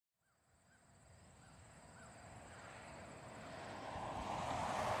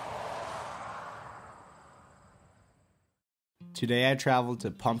Today I traveled to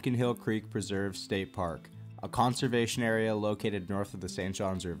Pumpkin Hill Creek Preserve State Park, a conservation area located north of the St.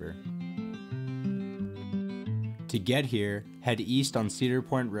 Johns River. To get here, head east on Cedar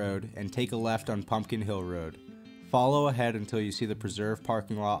Point Road and take a left on Pumpkin Hill Road. Follow ahead until you see the preserve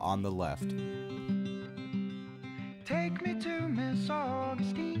parking lot on the left. Take me to Miss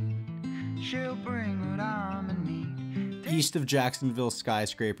Augustine, she'll bring what I'm in need. East of Jacksonville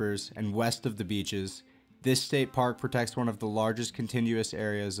skyscrapers and west of the beaches, this state park protects one of the largest contiguous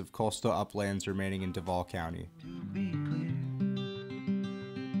areas of coastal uplands remaining in Duval County. To be clear,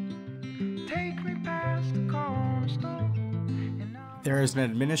 take me past the corner store. There is an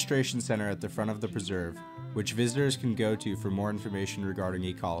administration center at the front of the preserve, which visitors can go to for more information regarding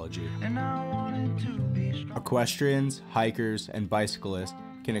ecology. And I wanted to be strong. Equestrians, hikers, and bicyclists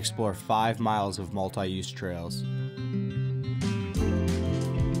can explore 5 miles of multi-use trails.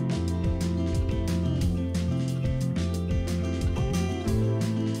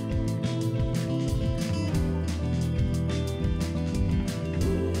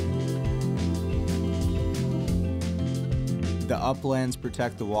 The uplands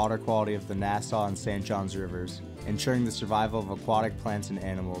protect the water quality of the Nassau and St. Johns rivers, ensuring the survival of aquatic plants and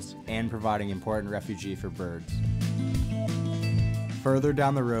animals, and providing important refuge for birds. Further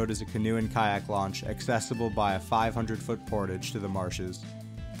down the road is a canoe and kayak launch accessible by a 500-foot portage to the marshes.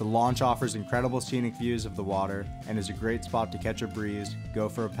 The launch offers incredible scenic views of the water and is a great spot to catch a breeze, go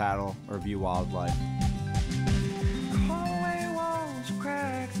for a paddle, or view wildlife. The hallway walls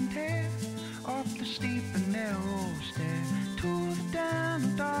cracked and tear up the steep and narrow stair to the down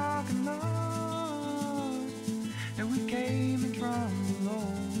and dark and low. And we came in from below,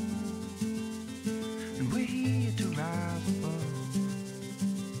 and we're here to rise above.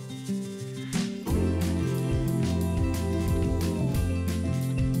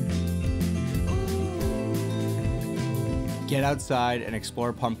 Get outside and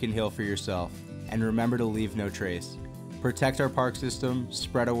explore Pumpkin Hill for yourself, and remember to leave no trace. Protect our park system,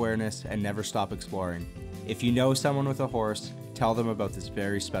 spread awareness, and never stop exploring. If you know someone with a horse, tell them about this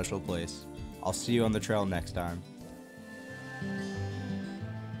very special place. I'll see you on the trail next time.